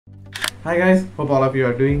Hi guys, hope all of you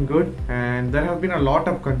are doing good, and there has been a lot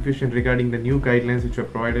of confusion regarding the new guidelines which were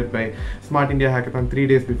provided by Smart India Hackathon 3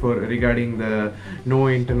 days before regarding the no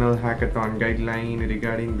internal hackathon guideline,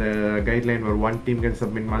 regarding the guideline where one team can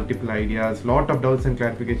submit multiple ideas. Lot of doubts and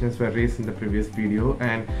clarifications were raised in the previous video,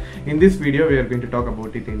 and in this video we are going to talk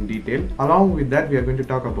about it in detail. Along with that, we are going to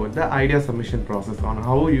talk about the idea submission process on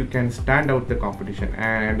how you can stand out the competition.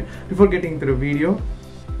 And before getting into the video,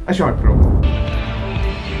 a short promo.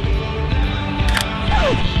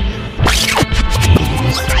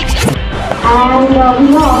 And we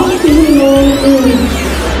have team name is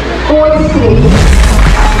voyage.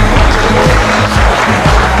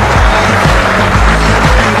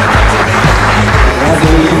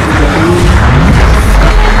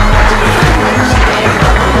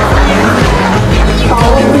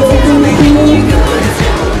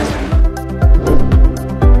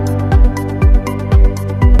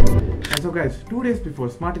 Guys, 2 days before,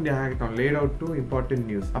 Smart India Hackathon laid out two important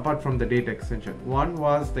news apart from the date extension. One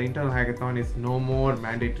was the internal hackathon is no more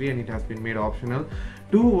mandatory and it has been made optional.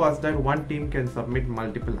 Two was that one team can submit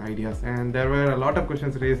multiple ideas, and there were a lot of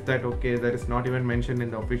questions raised that okay, that is not even mentioned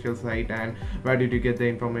in the official site, and where did you get the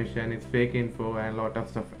information, it's fake info and a lot of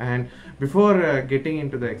stuff. And before getting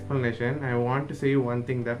into the explanation, I want to say you one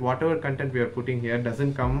thing, that whatever content we are putting here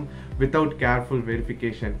doesn't come without careful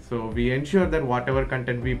verification. So we ensure that whatever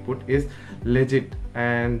content we put is legit,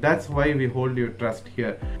 and that's why we hold your trust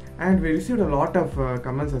here. And we received a lot of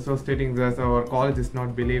comments associating this, our college is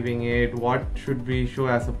not believing it, what should we show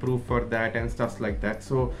as a proof for that and stuff like that.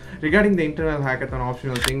 So regarding the internal hackathon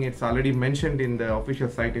optional thing, it's already mentioned in the official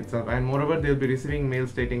site itself, and moreover they'll be receiving mail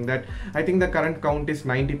stating that I think the current count is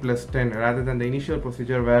 90 plus 10 rather than the initial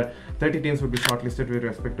procedure where 30 teams would be shortlisted with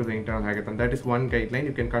respect to the internal hackathon. That is one guideline,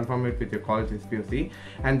 you can confirm it with your college SPOC.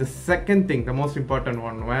 And the second thing, the most important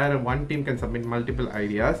one, where one team can submit multiple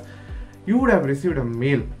ideas, you would have received a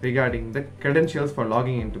mail regarding the credentials for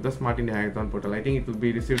logging into the Smart India Hackathon portal. I think it will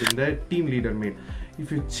be received in the team leader mail. If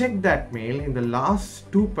you check that mail, in the last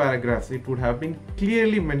two paragraphs it would have been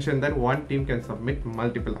clearly mentioned that one team can submit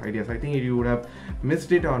multiple ideas. I think you would have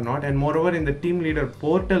missed it or not. And moreover, in the team leader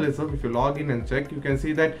portal itself, if you log in and check, you can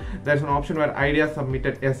see that there's an option where ideas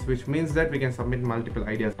submitted yes, which means that we can submit multiple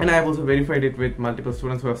ideas. And I have also verified it with multiple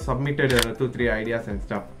students who have submitted 2-3 ideas and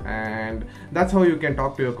stuff. And that's how you can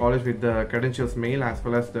talk to your college with the credentials mail, as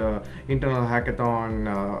well as the internal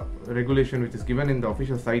hackathon regulation which is given in the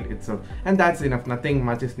official site itself. And that's enough, nothing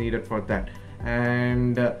much is needed for that.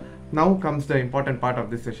 And now comes the important part of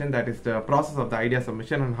this session, that is the process of the idea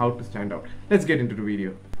submission and how to stand out. Let's get into the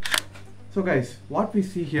video. So guys, what we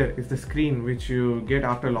see here is the screen which you get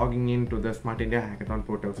after logging into the Smart India Hackathon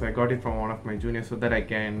portal. So I got it from one of my juniors so that I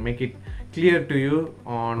can make it clear to you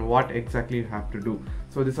on what exactly you have to do.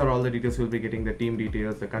 So these are all the details. You'll be getting the team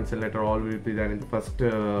details, the consent letter, all will be there in the first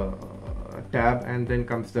tab, and then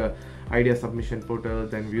comes the idea submission portal,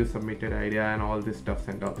 then view submitted idea and all this stuff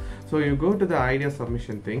and all. So you go to the idea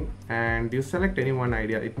submission thing and you select any one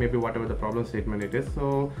idea. It may be whatever the problem statement it is.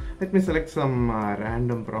 So let me select some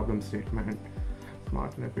random problem statement.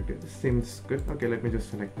 Smart enough, this seems good. Okay, let me just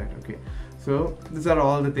select that. Okay, so these are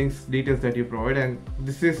all the things, details that you provide, and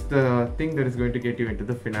this is the thing that is going to get you into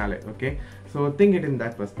the finale. Okay, so think it in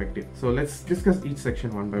that perspective. So let's discuss each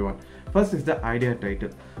section one by one. First is the idea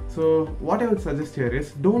title. So what I would suggest here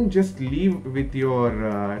is, don't just leave with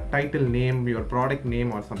your title name, your product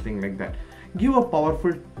name or something like that. Give a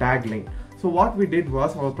powerful tagline. So what we did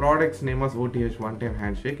was, our product's name was OTH, one-time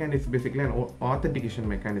handshake, and it's basically an authentication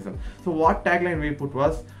mechanism. So what tagline we put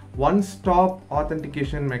was, one-stop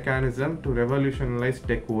authentication mechanism to revolutionize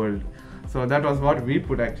tech world. So that was what we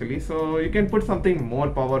put actually. So you can put something more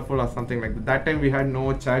powerful or something like that. That time we had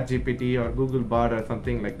no ChatGPT or Google Bard or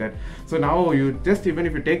something like that. So now you just, even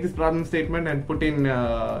if you take this problem statement and put in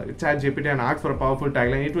ChatGPT and ask for a powerful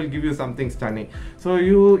tagline, it will give you something stunning. So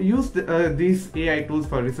you use these AI tools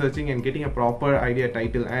for researching and getting a proper idea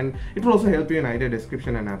title, and it will also help you in idea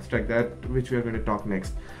description and abstract, that which we are going to talk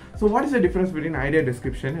next. So what is the difference between idea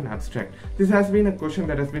description and abstract? This has been a question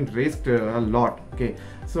that has been raised a lot. Okay,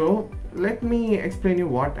 so let me explain you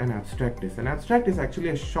what an abstract is. An abstract is actually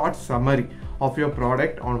a short summary of your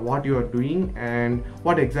product on what you are doing and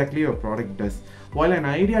what exactly your product does, while an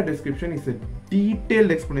idea description is a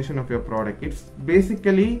detailed explanation of your product. It's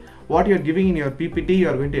basically what you're giving in your PPT,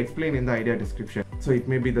 you're going to explain in the idea description. So it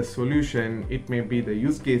may be the solution, it may be the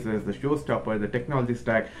use cases, the showstopper, the technology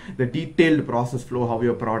stack, the detailed process flow, how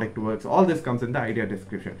your product works. All this comes in the idea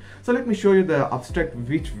description. So let me show you the abstract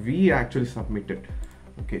which we actually submitted.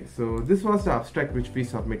 Okay, so this was the abstract which we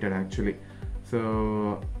submitted actually.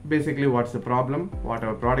 So basically, what's the problem, what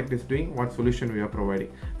our product is doing, what solution we are providing.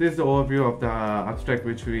 This is the overview of the abstract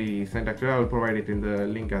which we sent. Actually, I will provide it in the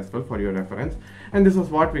link as well for your reference. And this was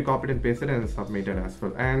what we copied and pasted and submitted as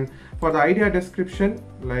well. And for the idea description,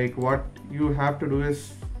 like what you have to do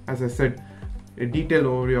is, as I said, a detailed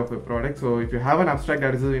overview of a product. So if you have an abstract,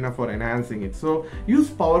 that is enough for enhancing it. So use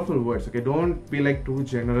powerful words, okay? Don't be like too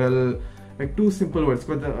general, like too simple words.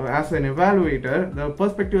 But as an evaluator, the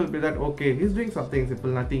perspective will be that, okay, he's doing something simple,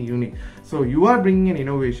 nothing unique. So you are bringing an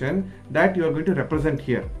innovation that you are going to represent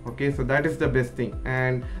here, okay? So that is the best thing.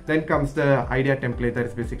 And then comes the idea template, that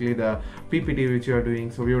is basically the PPT which you are doing.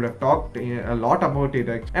 So we would have talked a lot about it,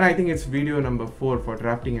 and I think it's video number 4 for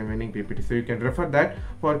drafting and winning PPT. So you can refer that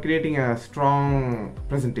for creating a strong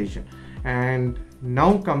presentation. And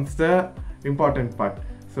now comes the important part.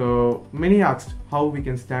 So many asked how we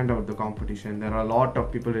can stand out the competition. There are a lot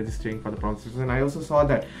of people registering for the process, and I also saw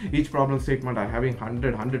that each problem statement are having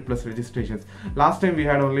 100 plus registrations. Last time we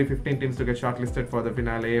had only 15 teams to get shortlisted for the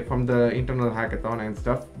finale from the internal hackathon and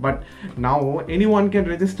stuff, but now anyone can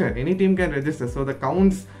register, any team can register, so the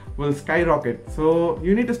counts will skyrocket. So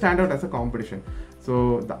you need to stand out as a competition.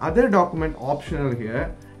 So the other document optional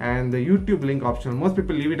here, and the YouTube link optional. Most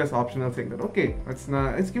people leave it as optional, saying that okay,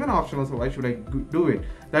 it's given optional, so why should I do it?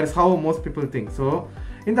 That is how most people think. So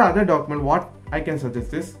in the other document, what I can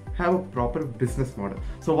suggest is have a proper business model.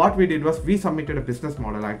 So what we did was we submitted a business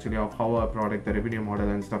model actually of how our product, the revenue model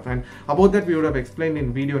and stuff, and about that we would have explained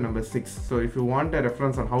in video number 6. So if you want a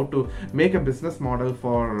reference on how to make a business model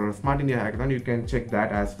for Smart India Hackathon, you can check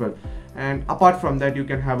that as well. And apart from that, you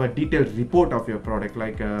can have a detailed report of your product,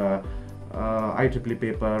 like IEEE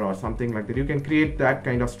paper or something like that. You can create that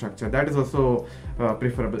kind of structure. That is also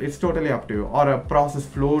preferable. It's totally up to you. Or a process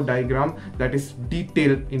flow diagram that is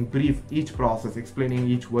detailed in brief, each process, explaining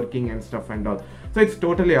each working and stuff and all. So it's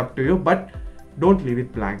totally up to you, but don't leave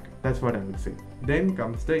it blank. That's what I would say. Then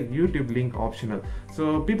comes the YouTube link optional.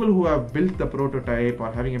 So people who have built the prototype or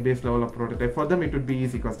having a base level of prototype, for them it would be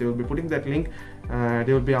easy because they will be putting that link,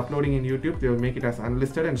 they will be uploading in YouTube, they will make it as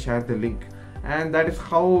unlisted and share the link. And that is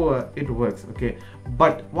how it works, okay?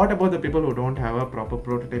 But what about the people who don't have a proper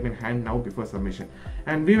prototype in hand now before submission?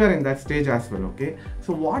 And we were in that stage as well, okay?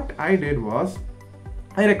 So what I did was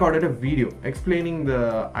I recorded a video explaining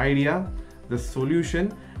the idea, the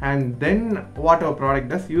solution, and then what our product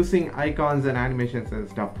does using icons and animations and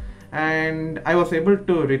stuff. And I was able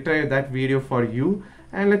to retrieve that video for you,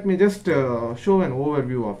 and let me just show an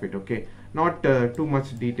overview of it, okay? Not too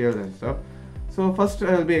much detail and stuff. So first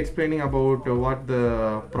I'll be explaining about what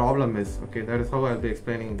the problem is, okay? That is how I'll be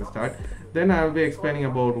explaining in the start. Then I'll be explaining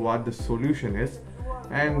about what the solution is,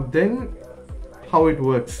 and then how it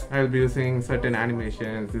works. I'll be using certain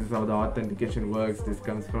animations. This is how the authentication works. This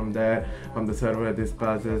comes from there, from the server, this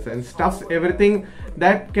passes and stuffs, everything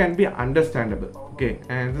that can be understandable, okay?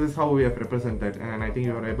 And this is how we have represented, and I think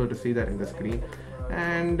you are able to see that in the screen.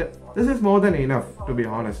 And this is more than enough, to be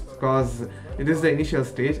honest, because it is the initial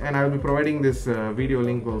stage, and I will be providing this video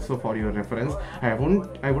link also for your reference. I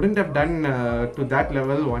wouldn't have done to that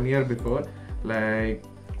level 1 year before, like,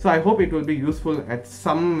 so I hope it will be useful at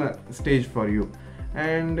some stage for you.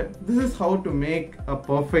 And this is how to make a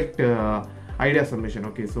perfect idea submission,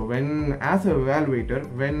 okay? So when, as an evaluator,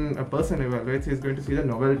 when a person evaluates, he is going to see the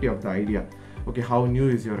novelty of the idea. Okay, how new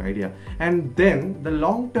is your idea? And then the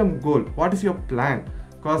long-term goal, what is your plan?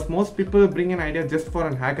 Because most people bring an idea just for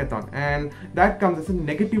an hackathon, and that comes as a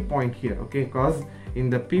negative point here, okay? Because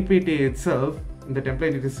in the PPT itself, in the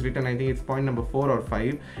template it is written, I think it's point number 4 or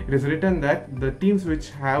 5, it is written that the teams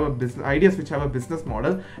which have a business, ideas which have a business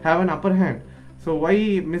model have an upper hand. So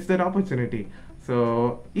why miss that opportunity?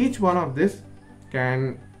 So each one of this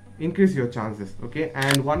can increase your chances, okay?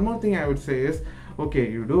 And one more thing I would say is, okay,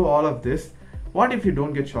 you do all of this, what if you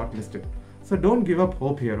don't get shortlisted? So don't give up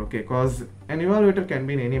hope here, okay? Because an evaluator can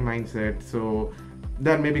be in any mindset. So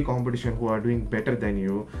there may be competition who are doing better than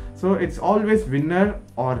you. So it's always winner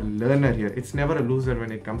or learner here. It's never a loser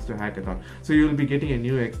when it comes to hackathon. So you'll be getting a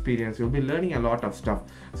new experience. You'll be learning a lot of stuff.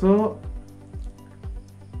 So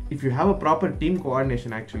if you have a proper team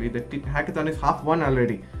coordination, actually, the hackathon is half won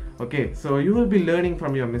already. Okay, so you will be learning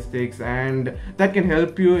from your mistakes, and that can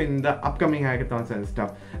help you in the upcoming hackathons and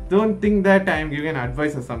stuff. Don't think that I am giving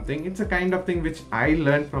advice or something. It's a kind of thing which I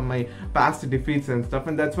learned from my past defeats and stuff,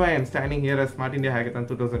 and that's why I'm standing here as Smart India Hackathon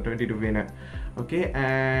 2022 winner. Okay,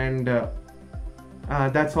 and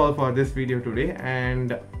that's all for this video today,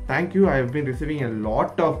 and thank you. I have been receiving a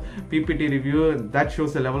lot of PPT review. That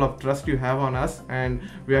shows the level of trust you have on us, and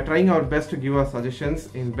we are trying our best to give our suggestions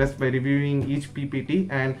in best by reviewing each PPT,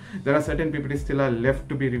 and there are certain PPTs still are left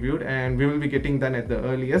to be reviewed, and we will be getting done at the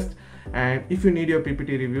earliest. And if you need your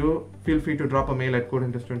PPT review, feel free to drop a mail at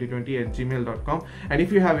codehunters2020@gmail.com, and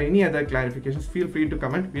if you have any other clarifications, feel free to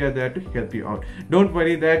comment. We are there to help you out. Don't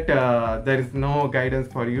worry that there is no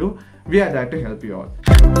guidance for you. We are there to help you out.